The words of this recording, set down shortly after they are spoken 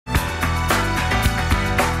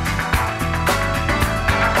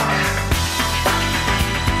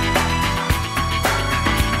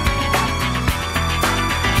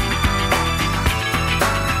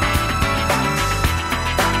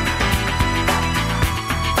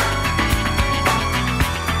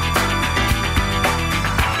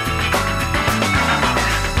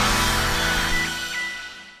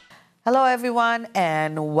everyone,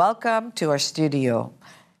 and welcome to our studio.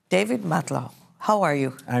 David Matlow, how are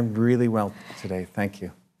you? I'm really well today, thank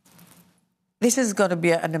you. This is going to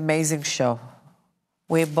be an amazing show.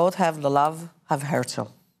 We both have the love of Herzl,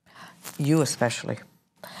 you especially.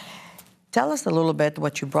 Tell us a little bit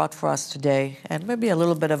what you brought for us today, and maybe a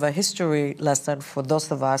little bit of a history lesson for those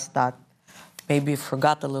of us that maybe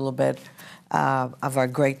forgot a little bit of our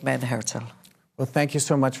great man, Herzl. Well, thank you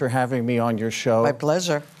so much for having me on your show. My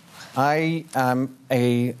pleasure. I am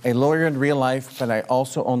a lawyer in real life, but I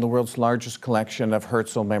also own the world's largest collection of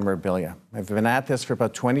Herzl memorabilia. I've been at this for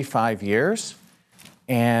about 25 years,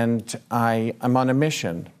 and I'm on a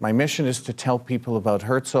mission. My mission is to tell people about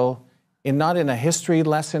Herzl, not in a history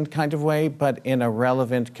lesson kind of way, but in a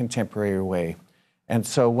relevant contemporary way. And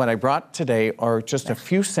so what I brought today are just a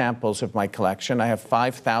few samples of my collection. I have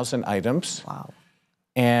 5,000 items. Wow.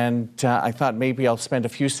 And I thought maybe I'll spend a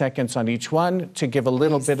few seconds on each one to give a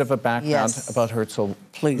little bit of a background about Herzl,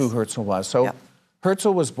 who Herzl was. So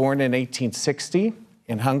Herzl was born in 1860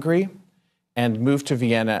 in Hungary and moved to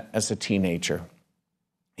Vienna as a teenager.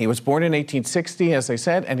 He was born in 1860, as I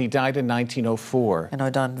said, and he died in 1904. And I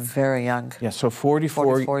died very young. Yeah, so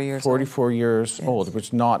 44 years old, which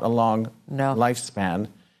is not a long lifespan.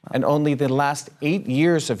 And only the last 8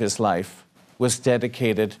 years of his life was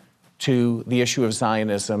dedicated to the issue of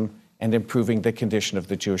Zionism and improving the condition of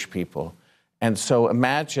the Jewish people. And so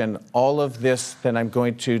imagine all of this that I'm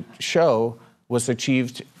going to show was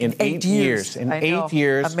achieved in 8 years. In 8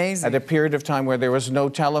 years, amazing. At a period of time where there was no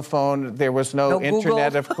telephone, there was no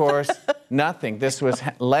internet, of course, nothing. This was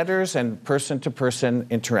letters and person-to-person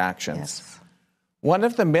interactions. Yes. One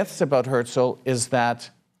of the myths about Herzl is that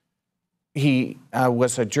he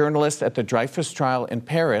was a journalist at the Dreyfus trial in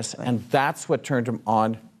Paris, and that's what turned him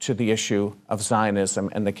on to the issue of Zionism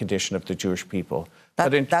and the condition of the Jewish people.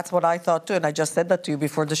 That's what I thought too, and I just said that to you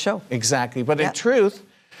before the show. Exactly, but in truth,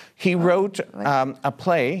 he wrote a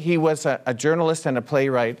play. He was a journalist and a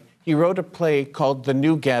playwright. He wrote a play called The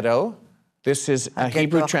New Ghetto. This is a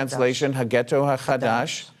Hebrew translation, Haghetto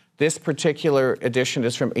HaChadash. This particular edition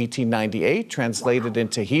is from 1898, translated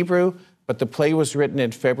into Hebrew, but the play was written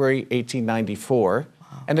in February 1894.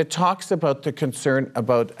 And it talks about the concern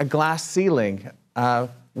about a glass ceiling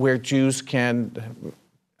where Jews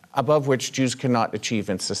above which Jews cannot achieve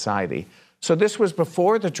in society. So this was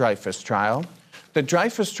before the Dreyfus trial. The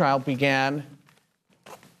Dreyfus trial began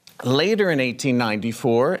later in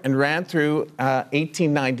 1894 and ran through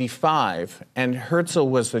 1895. And Herzl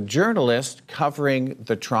was a journalist covering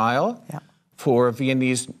the trial for a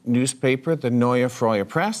Viennese newspaper, the Neue Freie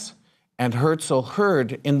Presse. And Herzl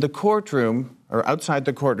heard in the courtroom, or outside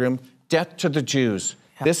the courtroom, "Death to the Jews."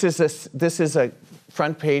 This is a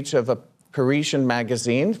front page of a Parisian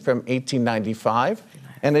magazine from 1895,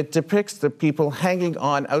 and it depicts the people hanging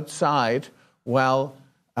on outside while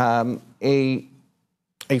a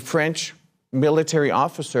French military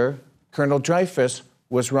officer, Colonel Dreyfus,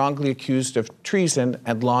 was wrongly accused of treason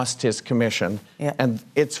and lost his commission. And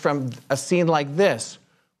it's from a scene like this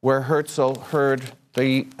where Herzl heard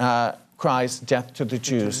the cries, "Death to the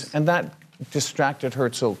Jews." And that distracted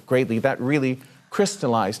Herzl greatly. That really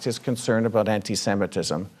crystallized his concern about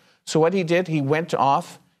anti-Semitism. So what he did, he went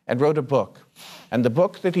off and wrote a book. And the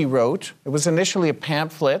book that he wrote, it was initially a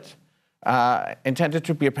pamphlet, intended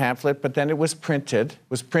to be a pamphlet, but then it was printed. It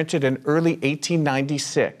was printed in early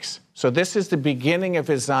 1896. So this is the beginning of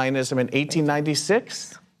his Zionism in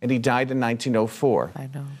 1896, and he died in 1904. I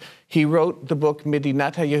know. He wrote the book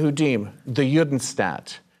Medinat HaYehudim, the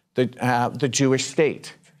Judenstaat, the Jewish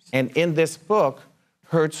state. And in this book,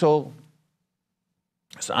 Herzl's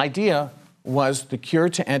idea was the cure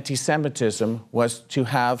to anti-Semitism was to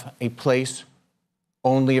have a place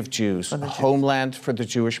only of Jews, a homeland for the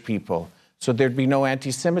Jewish people. So there'd be no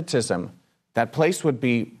anti-Semitism. That place would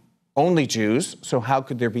be only Jews, so how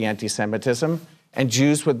could there be anti-Semitism? And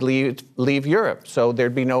Jews would leave Europe, so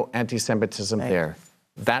there'd be no anti-Semitism there.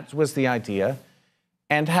 That was the idea.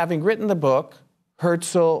 And having written the book,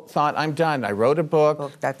 Herzl thought, I'm done. I wrote a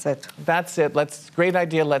book. That's it. That's it. Great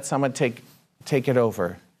idea. Let someone take it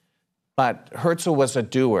over. But Herzl was a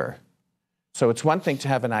doer. So it's one thing to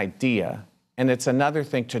have an idea, and it's another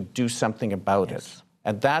thing to do something about it.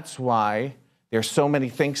 And that's why there's so many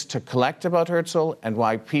things to collect about Herzl, and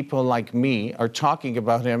why people like me are talking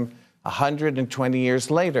about him 120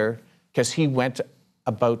 years later, because he went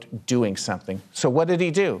about doing something. So what did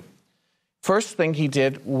he do? First thing he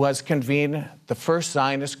did was convene the first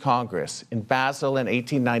Zionist Congress in Basel in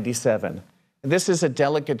 1897. And this is a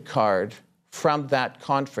delegate card from that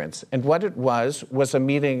conference. And what it was a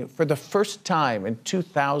meeting for the first time in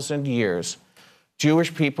 2,000 years.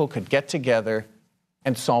 Jewish people could get together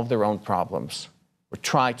and solve their own problems, or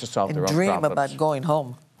try to solve their own dream problems. about going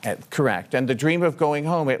home. Correct. And the dream of going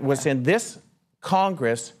home, it was in this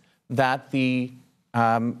Congress that the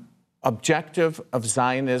objective of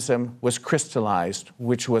Zionism was crystallized,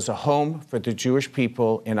 which was a home for the Jewish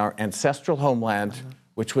people in our ancestral homeland,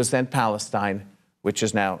 which was then Palestine, which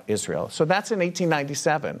is now Israel. So that's in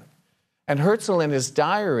 1897. And Herzl, in his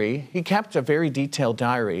diary, he kept a very detailed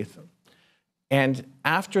diary. And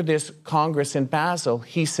after this Congress in Basel,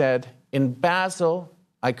 he said, in Basel,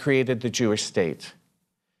 I created the Jewish state.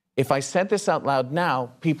 If I said this out loud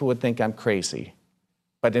now, people would think I'm crazy.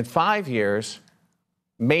 But in 5 years,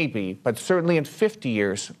 maybe, but certainly in 50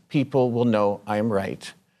 years, people will know I am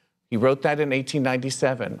right. He wrote that in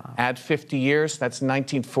 1897. Wow. Add 50 years, that's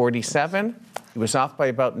 1947. He was off by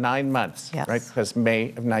about 9 months, yes. right? Because May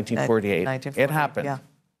of 1948. It happened. Yeah.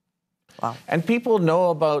 Wow. And people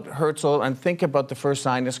know about Herzl and think about the First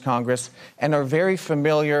Zionist Congress and are very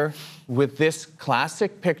familiar with this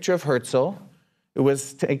classic picture of Herzl. It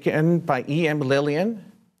was taken by E.M. Lillian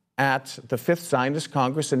at the Fifth Zionist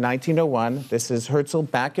Congress in 1901. This is Herzl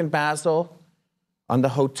back in Basel on the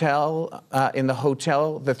hotel,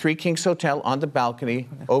 the Three Kings Hotel on the balcony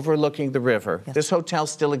overlooking the river. Yes. This hotel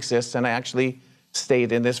still exists, and I actually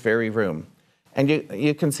stayed in this very room. And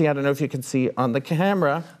you can see, I don't know if you can see on the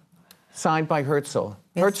camera, signed by Herzl.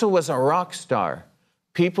 Yes. Herzl was a rock star.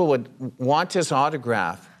 People would want his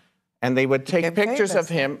autograph, and they would take pictures of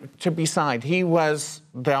him to be signed. He was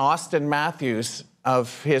the Austin Matthews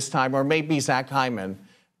of his time, or maybe Zach Hyman,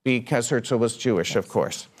 because Herzl was Jewish, of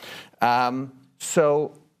course. There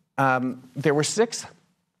were 6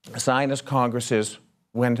 Zionist congresses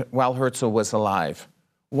while Herzl was alive.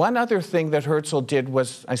 One other thing that Herzl did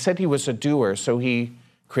was, I said he was a doer, so he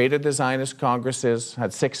created the Zionist congresses,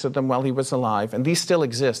 had 6 of them while he was alive, and these still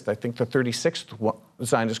exist. I think the 36th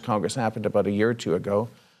Zionist Congress happened about a year or 2 ago.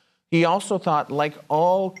 He also thought, like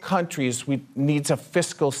all countries, needs a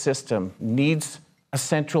fiscal system, needs a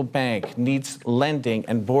central bank, needs lending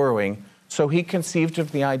and borrowing. So he conceived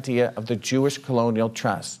of the idea of the Jewish Colonial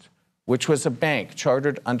Trust, which was a bank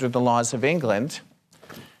chartered under the laws of England.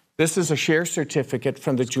 This is a share certificate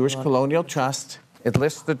from the Jewish Colonial Trust. It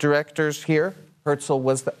lists the directors here. Herzl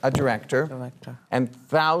was a director. And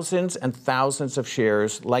thousands of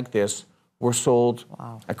shares like this were sold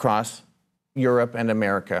across Europe and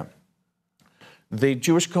America. The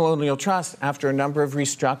Jewish Colonial Trust, after a number of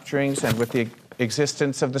restructurings and with the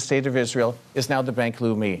existence of the State of Israel, is now the Bank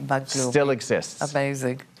Leumi. Still exists.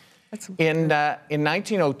 Amazing. In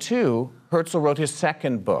 1902, Herzl wrote his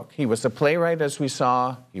second book. He was a playwright, as we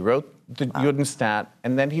saw. He wrote the Judenstaat,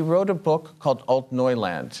 and then he wrote a book called Alt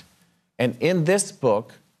Neuland. And in this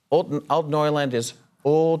book, Alt Neuland is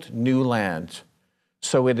Old New Land.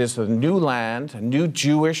 So it is a new land, a new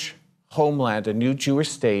Jewish homeland, a new Jewish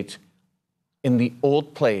state in the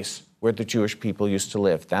old place where the Jewish people used to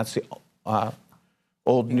live. That's the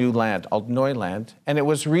Old New Land, Alt Neuland. And it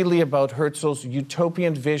was really about Herzl's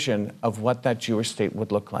utopian vision of what that Jewish state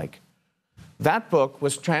would look like. That book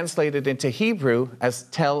was translated into Hebrew as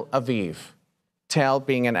Tel Aviv. Tel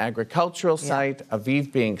being an agricultural site,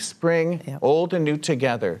 Aviv being spring, old and new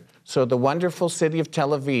together. So the wonderful city of Tel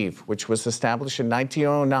Aviv, which was established in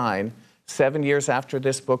 1909, 7 years after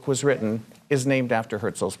this book was written, is named after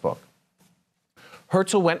Herzl's book.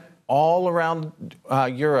 Herzl went all around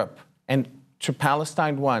Europe and to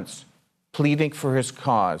Palestine once, pleading for his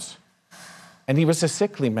cause. And he was a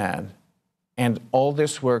sickly man. And all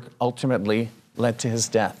this work ultimately led to his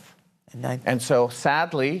death. And so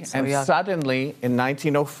sadly suddenly in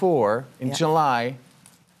 1904, in July,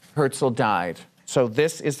 Herzl died. So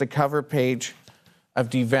this is the cover page of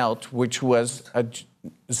Die Welt, which was a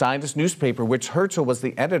Zionist newspaper, which Herzl was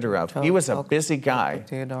the editor of. He was a busy guy.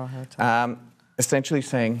 Essentially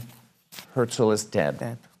saying, Herzl is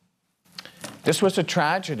dead. This was a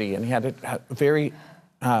tragedy, and he had a very,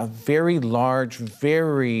 very large,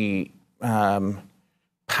 very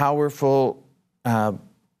powerful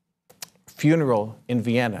funeral in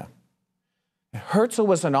Vienna. Herzl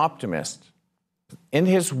was an optimist. In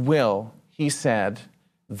his will, he said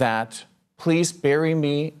that, please bury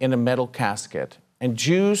me in a metal casket. And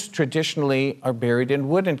Jews traditionally are buried in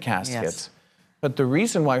wooden caskets. But the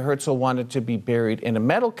reason why Herzl wanted to be buried in a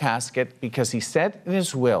metal casket, because he said in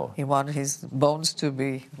his will... He wanted his bones to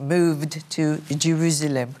be moved to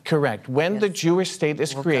Jerusalem. Correct. When the Jewish state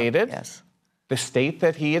is created, the state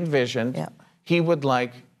that he envisioned, he would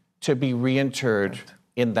like to be reinterred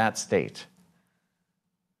in that state.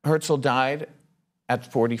 Herzl died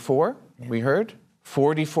at 44, we heard.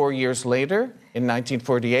 44 years later, in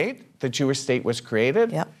 1948, the Jewish state was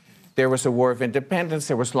created. there was a war of independence.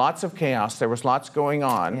 There was lots of chaos. There was lots going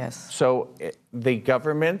on. Yes. So the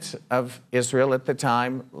government of Israel at the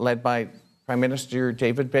time, led by Prime Minister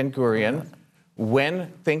David Ben-Gurion, when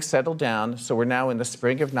things settled down, so we're now in the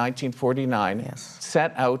spring of 1949,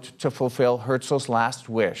 set out to fulfill Herzl's last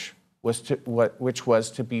wish, which was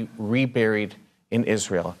to be reburied in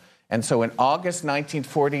Israel. And so in August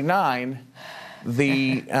 1949,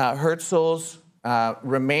 the Herzl's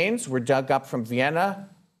remains were dug up from Vienna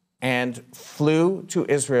and flew to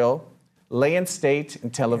Israel, lay in state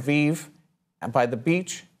in Tel Aviv, by the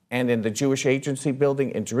beach, and in the Jewish Agency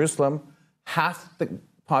building in Jerusalem. Half the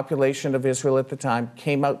population of Israel at the time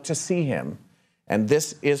came out to see him. And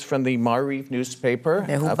this is from the Maariv newspaper.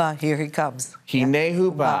 Nehuba, here he comes.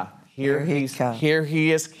 Nehuba, here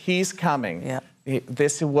he is, he's coming. Yeah.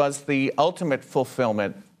 This was the ultimate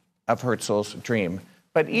fulfillment of Herzl's dream.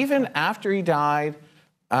 But even after he died,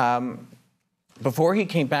 before he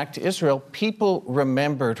came back to Israel, people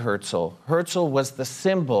remembered Herzl. Herzl was the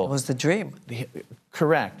symbol. It was the dream.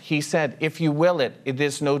 Correct. He said, if you will it, it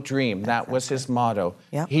is no dream. That was his motto.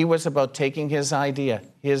 Yeah. He was about taking his idea,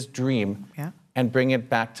 his dream, and bringing it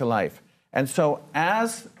back to life. And so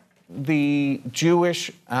as the Jewish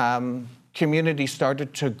community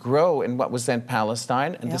started to grow in what was then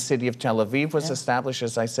Palestine, and the city of Tel Aviv was established,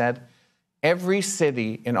 as I said, every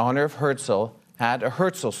city in honor of Herzl had a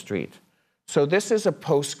Herzl Street. So this is a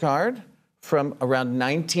postcard from around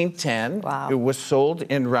 1910. Wow. It was sold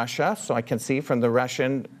in Russia, so I can see from the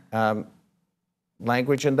Russian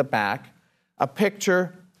language in the back, a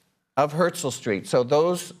picture of Herzl Street. So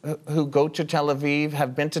those who go to Tel Aviv,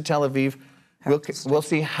 have been to Tel Aviv, we'll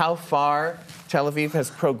see how far Tel Aviv has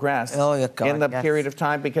progressed in the period of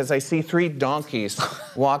time, because I see 3 donkeys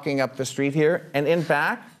walking up the street here, and in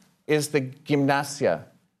back is the Gymnasia,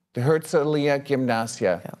 the Herzliya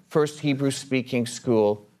Gymnasia, first Hebrew-speaking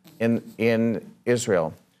school in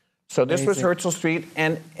Israel. So this was Herzl Street,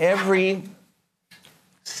 and every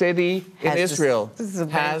city in Israel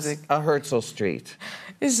has a Herzl Street.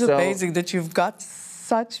 It's amazing that you've got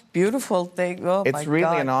such beautiful things. Oh, it's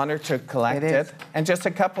really an honor to collect it. And just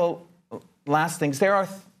a couple last things. There are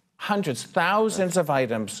hundreds, thousands of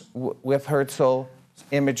items with Herzl's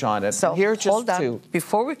image on it. So here, just hold on. 2.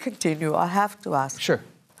 Before we continue, I have to ask. Sure.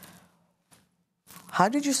 How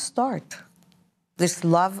did you start this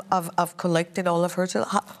love of collecting all of Herzl?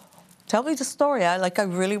 Tell me the story. I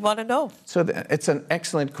really want to know. So it's an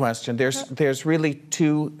excellent question. There's really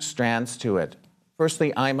 2 strands to it.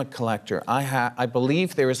 Firstly, I'm a collector. I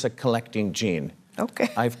believe there is a collecting gene. Okay.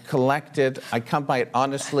 I've collected. I come by it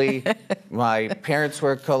honestly. My parents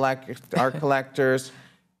are collectors,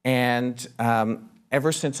 and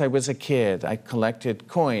ever since I was a kid, I collected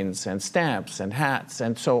coins and stamps and hats,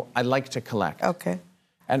 and so I like to collect. Okay.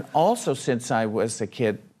 And also, since I was a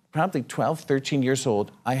kid, probably 12, 13 years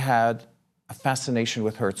old, I had a fascination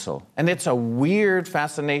with Herzl. And it's a weird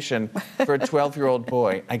fascination for a 12-year-old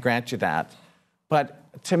boy, I grant you that.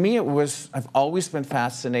 But to me, I've always been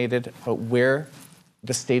fascinated about where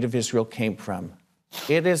the state of Israel came from.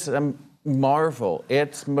 It is a marvel.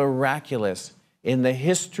 It's miraculous. In the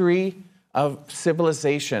history of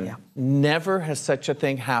civilization, never has such a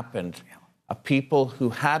thing happened. A people who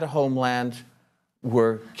had a homeland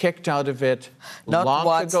were kicked out of it,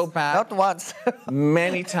 long to go back. Not once.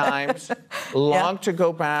 Many times, long to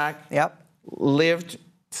go back. Lived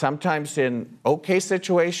sometimes in okay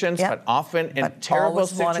situations, but often in terrible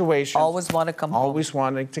situations. Always want to come home. Always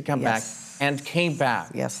wanting to come back, and came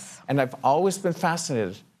back. And I've always been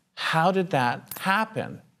fascinated. How did that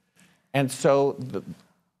happen? And so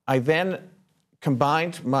I then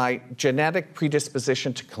combined my genetic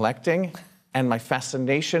predisposition to collecting and my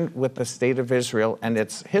fascination with the state of Israel and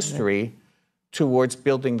its history towards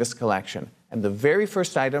building this collection. And the very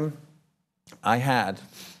first item I had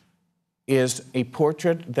is a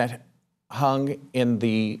portrait that hung in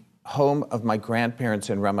the home of my grandparents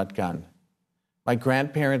in Ramat Gan. My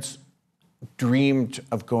grandparents dreamed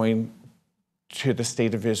of going to the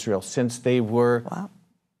state of Israel since they were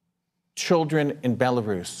children in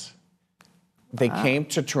Belarus. They came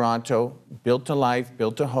to Toronto, built a life,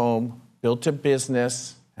 built a home, built a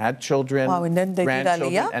business, had children, and then they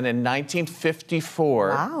grandchildren, did Aliyah? and in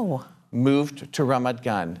 1954 moved to Ramat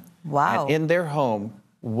Gan. And in their home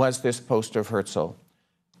was this poster of Herzl.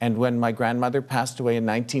 And when my grandmother passed away in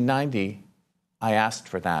 1990, I asked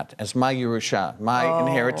for that as my Yerusha, my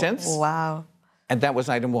inheritance. And that was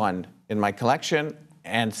item 1 in my collection.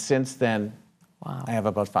 And since then, I have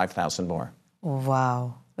about 5,000 more.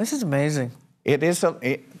 This is amazing. It is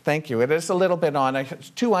thank you. It is a little bit on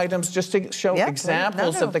 2 items just to show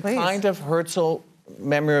examples of the kind of Herzl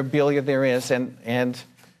memorabilia there is. And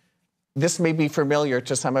this may be familiar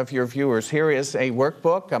to some of your viewers. Here is a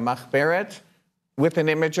workbook, a machberet, with an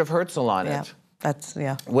image of Herzl on it. That's,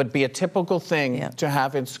 would be a typical thing to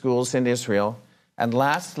have in schools in Israel. And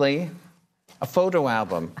lastly, a photo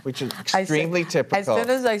album, which is extremely typical. As soon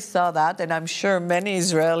as I saw that, and I'm sure many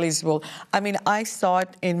Israelis will, I mean, I saw it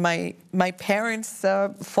in my parents'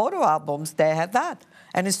 photo albums. They had that.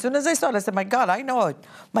 And as soon as I saw it, I said, my God, I know it.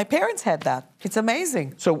 My parents had that. It's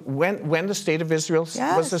amazing. So when the State of Israel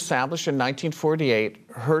was established in 1948,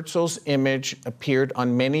 Herzl's image appeared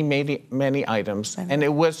on many items. And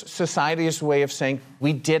it was society's way of saying,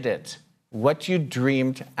 we did it. What you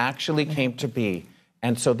dreamed actually came to be.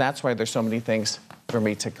 And so that's why there's so many things for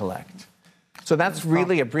me to collect. So that's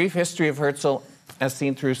really a brief history of Herzl as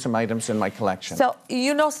seen through some items in my collection. So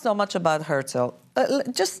you know so much about Herzl.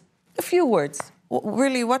 Just a few words.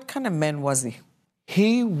 Really, what kind of man was he?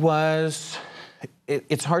 He was,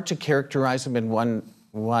 it's hard to characterize him in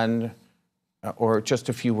one or just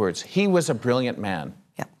a few words. He was a brilliant man.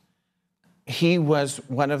 Yeah. He was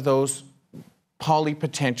one of those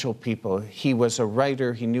polypotential people. He was a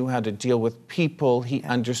writer. He knew how to deal with people. He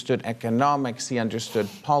understood economics. He understood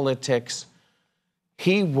politics.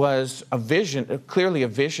 He was clearly a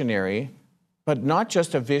visionary, but not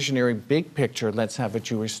just a visionary big picture, let's have a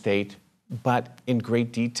Jewish state, but in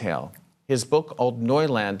great detail. His book, Old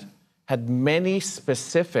Neuland, had many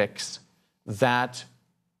specifics that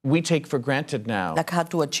we take for granted now. Like how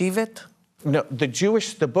to achieve it? No, the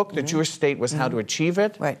book, The Jewish State, was how to achieve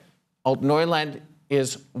it. Right. Old Neuland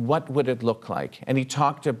is what would it look like? And he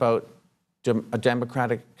talked about a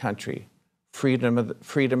democratic country, freedom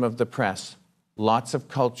of the press, lots of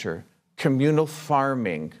culture, communal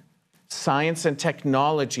farming, science and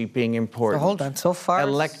technology being important. So hold on, so far?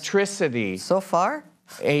 Electricity. So far?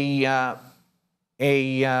 A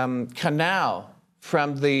canal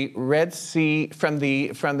from the Red Sea, from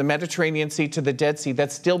the Mediterranean Sea to the Dead Sea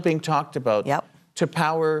that's still being talked about. Yep. To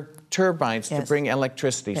power turbines to bring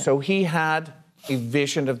electricity. So he had a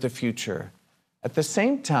vision of the future. At the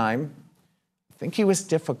same time, I think he was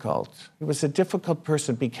difficult. He was a difficult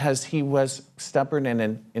person because he was stubborn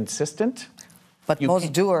and insistent. But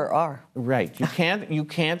most doers are. Right. You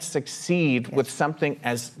can't succeed with something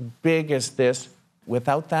as big as this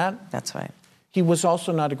without that. That's right. He was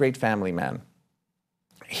also not a great family man.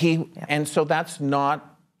 And so that's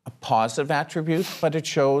not a positive attribute, but it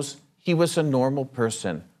shows he was a normal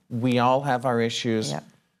person. We all have our issues. Yep.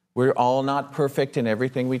 We're all not perfect in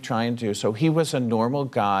everything we try and do. So he was a normal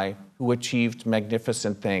guy who achieved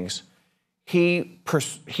magnificent things. He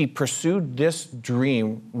pursued this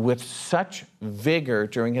dream with such vigor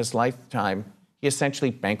during his lifetime, he essentially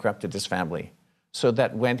bankrupted his family. So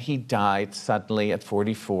that when he died suddenly at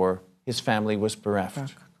 44, his family was bereft.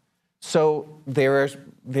 Okay. So there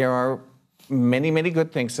are many, many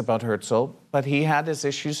good things about Herzl, but he had his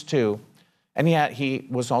issues too. And he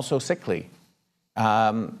was also sickly.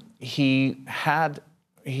 He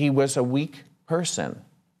was a weak person,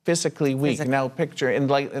 physically weak. Now picture, in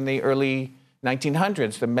the early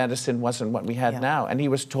 1900s, the medicine wasn't what we had now. And he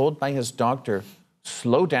was told by his doctor,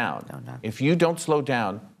 slow down. No. If you don't slow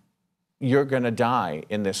down, you're going to die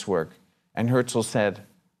in this work. And Herzl said,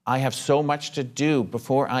 I have so much to do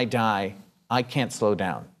before I die, I can't slow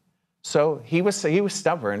down. So he was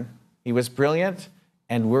stubborn, he was brilliant,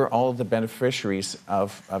 and we're all the beneficiaries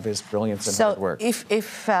of his brilliance and hard work.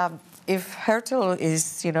 If Herzl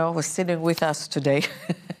was sitting with us today,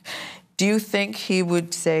 do you think he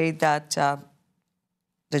would say that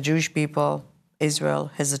the Jewish people,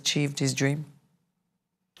 Israel, has achieved his dream?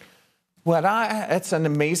 Well, it's an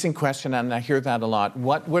amazing question, and I hear that a lot.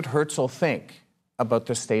 What would Herzl think about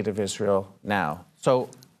the state of Israel now? So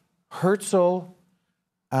Herzl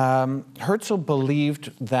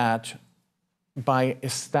believed that by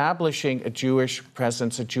establishing a Jewish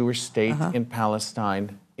presence, a Jewish state in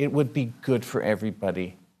Palestine, it would be good for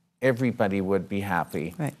everybody. Everybody would be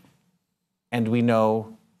happy. Right. And we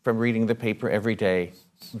know from reading the paper every day,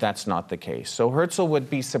 that's not the case. So Herzl would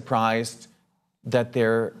be surprised that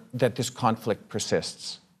this conflict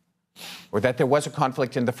persists, or that there was a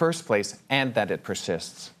conflict in the first place and that it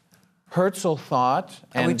persists. Herzl thought...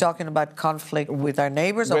 Are we talking about conflict with our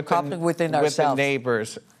neighbors or conflict within ourselves? With the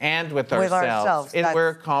neighbors and with ourselves.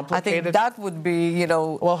 We're complicated. I think that would be,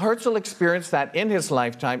 Well, Herzl experienced that in his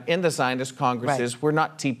lifetime in the Zionist Congresses. Right. We're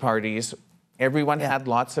not tea parties. Everyone had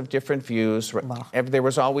lots of different views. Wow. There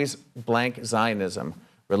was always blank Zionism.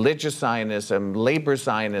 Religious Zionism, labor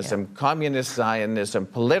Zionism, communist Zionism,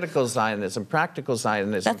 political Zionism, practical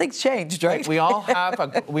Zionism. Nothing's changed, right? We all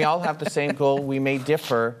have the same goal. We may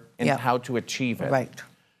differ in how to achieve it. Right.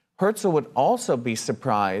 Herzl would also be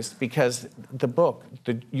surprised because the book,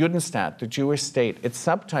 the Judenstaat, the Jewish state, its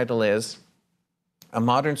subtitle is A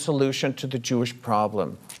Modern Solution to the Jewish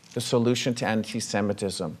Problem, the Solution to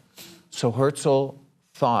Anti-Semitism. So Herzl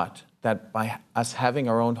thought that by us having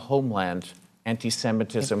our own homeland,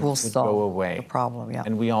 anti-Semitism would go away. The problem, yeah.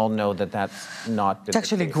 And we all know that that's not It's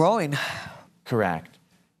actually growing. Correct.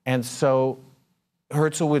 And so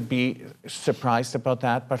Herzl would be surprised about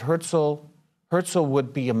that, but Herzl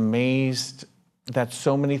would be amazed that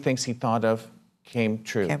so many things he thought of came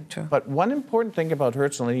true. But one important thing about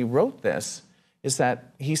Herzl, and he wrote this, is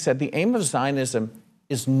that he said the aim of Zionism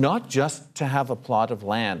is not just to have a plot of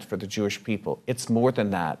land for the Jewish people. It's more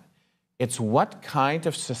than that. It's what kind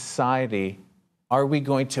of society are we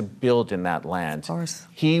going to build in that land? Of course.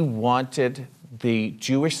 He wanted the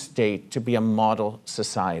Jewish state to be a model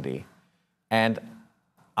society. And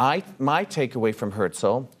my takeaway from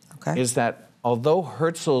Herzl is that although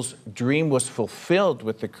Herzl's dream was fulfilled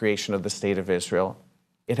with the creation of the State of Israel,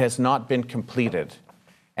 it has not been completed.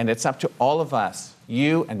 And it's up to all of us,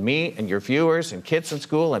 you and me and your viewers and kids in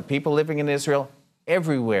school and people living in Israel,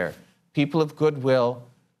 everywhere, people of goodwill,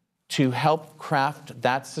 to help craft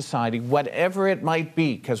that society, whatever it might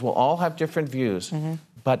be, because we'll all have different views,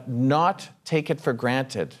 but not take it for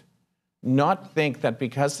granted. Not think that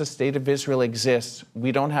because the State of Israel exists,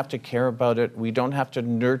 we don't have to care about it, we don't have to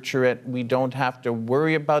nurture it, we don't have to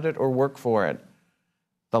worry about it or work for it.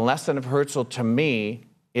 The lesson of Herzl to me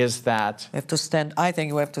is that we have to stand. I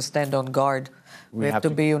think we have to stand on guard. We have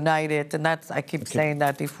to be united, and that's. I keep saying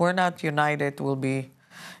that if we're not united, we'll be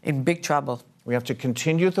in big trouble. We have to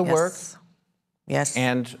continue the work. Yes.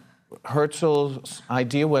 And Herzl's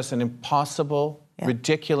idea was an impossible,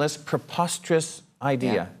 ridiculous, preposterous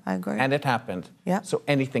idea. Yeah, I agree. And it happened. Yeah. So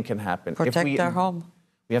anything can happen. Protect our home.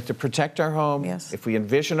 We have to protect our home. Yes. If we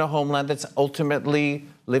envision a homeland that's ultimately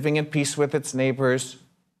living in peace with its neighbors,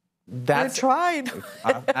 that's... We're trying.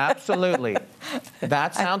 Absolutely.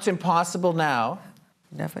 That sounds impossible now,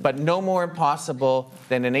 but no more impossible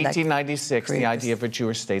than in 1896, the idea of a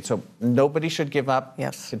Jewish state. So nobody should give up.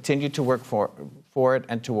 Yes. Continue to work for it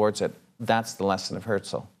and towards it. That's the lesson of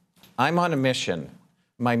Herzl. I'm on a mission.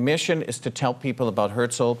 My mission is to tell people about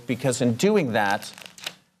Herzl because in doing that,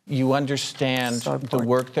 you understand the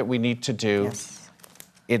work that we need to do. Yes.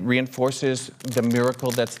 It reinforces the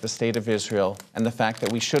miracle that's the State of Israel and the fact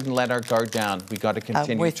that we shouldn't let our guard down. We got to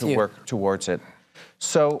continue to work towards it.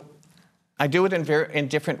 So I do it in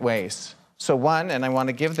different ways. So one, and I want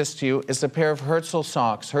to give this to you, is a pair of Herzl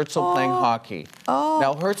socks. Herzl playing hockey.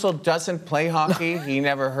 Now, Herzl doesn't play hockey. He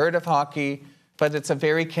never heard of hockey. But it's a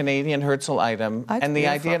very Canadian Herzl item. And the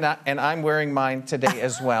idea, and I'm wearing mine today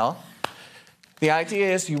as well. The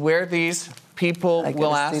idea is you wear these, people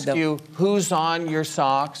will ask you, who's on your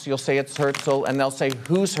socks? You'll say it's Herzl, and they'll say,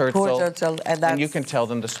 who's Herzl? Who's Herzl? And you can tell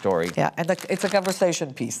them the story. Yeah, and it's a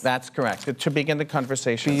conversation piece. That's correct, to begin the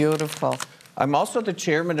conversation. Beautiful. I'm also the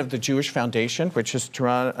chairman of the Jewish Foundation, which is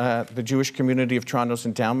the Jewish community of Toronto's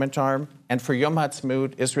endowment arm. And for Yom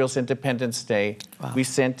Ha'atzmaut, Israel's Independence Day, we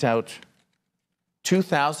sent out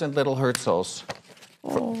 2,000 little Herzls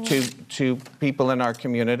to people in our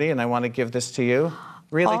community, and I want to give this to you.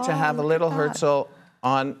 Really, to have a little Herzl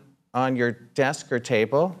on your desk or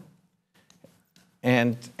table.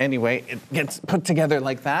 And anyway, it gets put together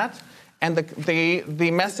like that. And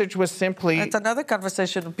the message was simply... It's another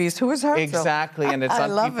conversation piece. Who is Herzl? Exactly, and it's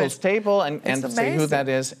on people's table, and say who that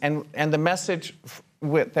is. And the message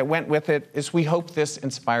that went with it is, we hope this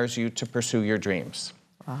inspires you to pursue your dreams.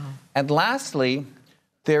 Wow. And lastly,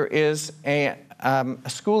 there is a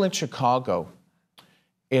school in Chicago.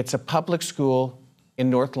 It's a public school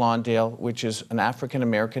in North Lawndale, which is an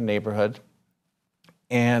African-American neighborhood.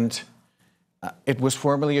 And it was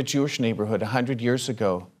formerly a Jewish neighborhood 100 years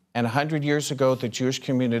ago. And 100 years ago, the Jewish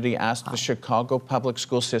community asked the Chicago public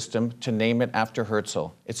school system to name it after Herzl.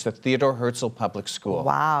 It's the Theodore Herzl Public School.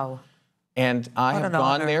 Wow. And I have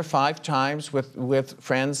gone there 5 times with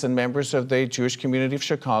friends and members of the Jewish community of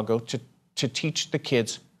Chicago to teach the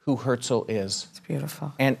kids who Herzl is. It's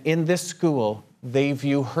beautiful. And in this school, they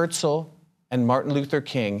view Herzl and Martin Luther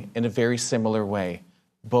King in a very similar way.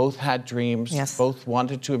 Both had dreams, both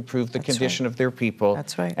wanted to improve the condition of their people.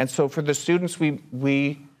 That's right. And so for the students,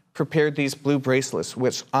 we prepared these blue bracelets,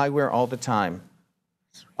 which I wear all the time.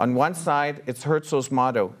 On one side, it's Herzl's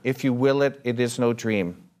motto, if you will it, it is no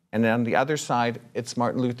dream. And on the other side, it's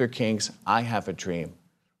Martin Luther King's, I have a dream.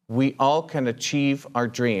 We all can achieve our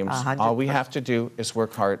dreams. 100%. All we have to do is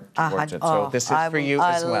work hard towards it. So this is for you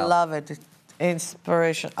as well. I love it.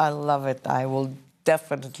 Inspiration. I love it. I will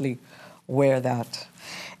definitely wear that.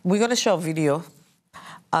 We're going to show a video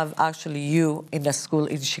of actually you in the school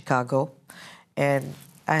in Chicago. And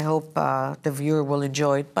I hope the viewer will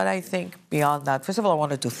enjoy it. But I think beyond that, first of all, I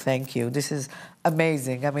wanted to thank you. This is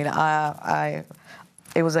amazing. I mean,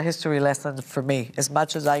 it was a history lesson for me. As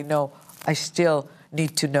much as I know, I still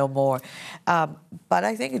need to know more. But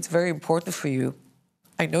I think it's very important for you.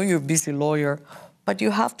 I know you're a busy lawyer, but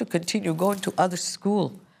you have to continue going to other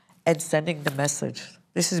schools and sending the message.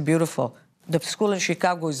 This is beautiful. The school in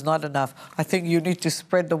Chicago is not enough. I think you need to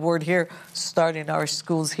spread the word here, start in our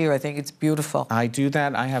schools here. I think it's beautiful. I do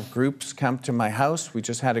that. I have groups come to my house. We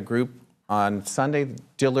just had a group on Sunday,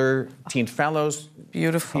 Diller Teen Fellows.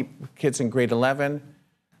 Beautiful. Kids in grade 11.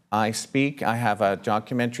 I speak. I have a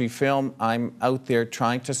documentary film. I'm out there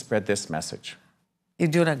trying to spread this message. You're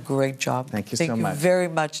doing a great job. Thank you so much. Thank you very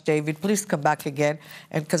much, David. Please come back again,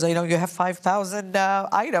 and because I know you have 5,000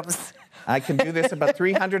 items. I can do this about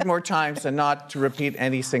 300 more times and not to repeat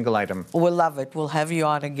any single item. We'll love it. We'll have you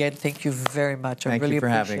on again. Thank you very much. I really appreciate it. Thank you for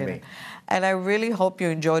having me. And I really hope you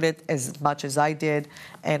enjoyed it as much as I did,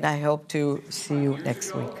 and I hope to see you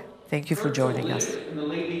next week. Thank you for joining us. In the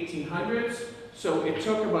late 1800s, so it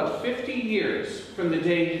took about 50 years from the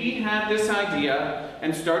day he had this idea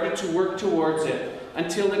and started to work towards it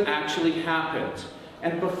until it actually happened.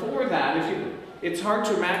 And before that, it's hard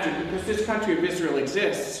to imagine because this country of Israel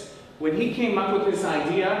exists. When he came up with this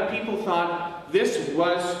idea, people thought this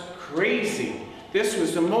was crazy. This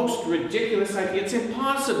was the most ridiculous idea. It's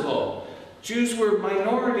impossible. Jews were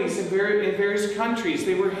minorities in various countries.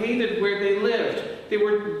 They were hated where they lived. They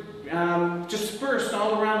were dispersed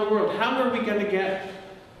all around the world. How are we going to get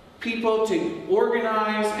people to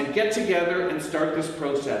organize and get together and start this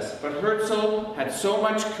process? But Herzl had so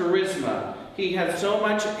much charisma. He had so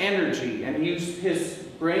much energy, and he used his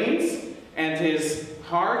brains and his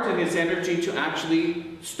heart and his energy to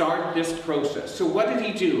actually start this process. So what did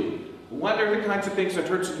he do? What are the kinds of things that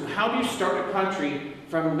Herzl do? How do you start a country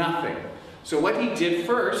from nothing? So what he did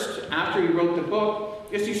first, after he wrote the book,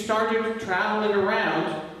 is he started traveling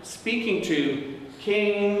around speaking to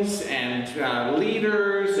kings and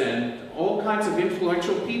leaders and all kinds of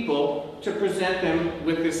influential people to present them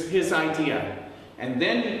with his idea. And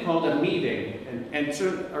then he called a meeting. And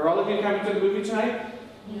so, are all of you coming to the movie tonight?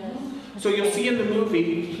 Yes. So you'll see in the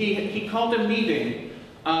movie, he called a meeting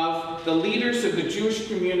of the leaders of the Jewish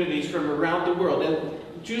communities from around the world. And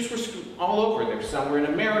Jews were all over. Some were in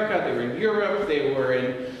America, they were in Europe, they were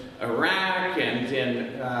in Iraq, and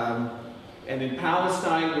in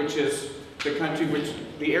Palestine, which is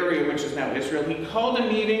the area which is now Israel. He called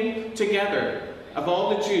a meeting together of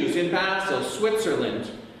all the Jews in Basel,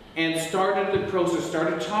 Switzerland, and started the process,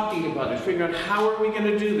 started talking about it, figuring out how are we going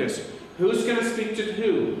to do this? Who's going to speak to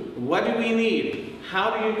who? What do we need?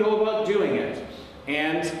 How do you go about doing it?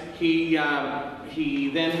 And he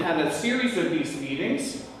then had a series of these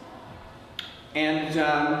meetings, and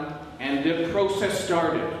the process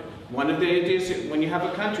started. One of the ideas, when you have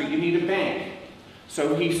a country, you need a bank.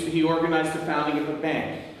 So he organized the founding of a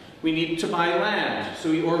bank. We need to buy land.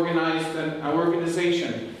 So he organized an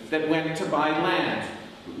organization that went to buy land.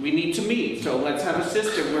 We need to meet. So let's have a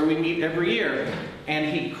system where we meet every year.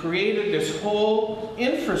 And he created this whole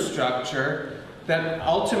infrastructure that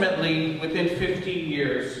ultimately, within 50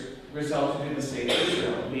 years, resulted in the state of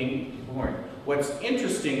Israel being born. What's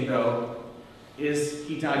interesting, though, is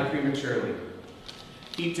he died prematurely.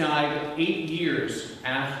 He died 8 years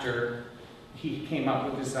after he came up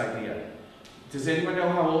with this idea. Does anyone know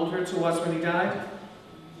how old Herzl was when he died?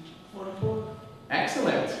 44.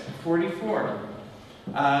 Excellent, 44.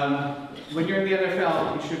 When you're in the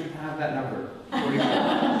NFL, you should have that number,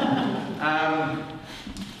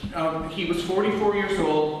 44. He was 44 years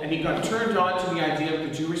old, and he got turned on to the idea of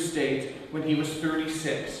the Jewish state when he was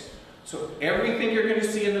 36. So everything you're going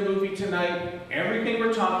to see in the movie tonight, everything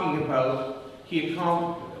we're talking about, he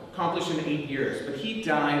accomplished in 8 years. But he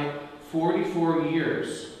died 44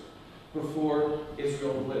 years before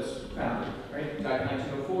Israel was founded, right? He died in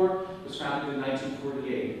 1904, was founded in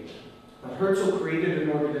 1948. But Herzl created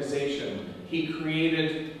an organization. He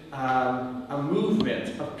created a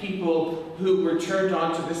movement of people who were turned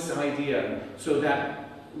on to this idea, so that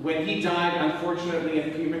when he died, unfortunately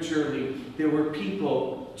and prematurely, there were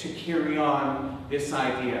people to carry on this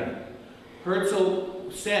idea.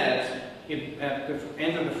 Herzl said, at the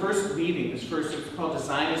end of the first meeting, it was called the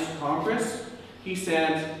Zionist Congress, he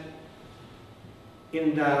said,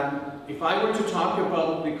 if I were to talk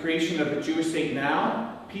about the creation of the Jewish state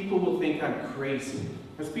now, people will think I'm crazy.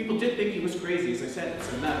 Because people did think he was crazy. As I said, it's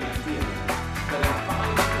a nut idea. But in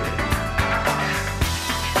 5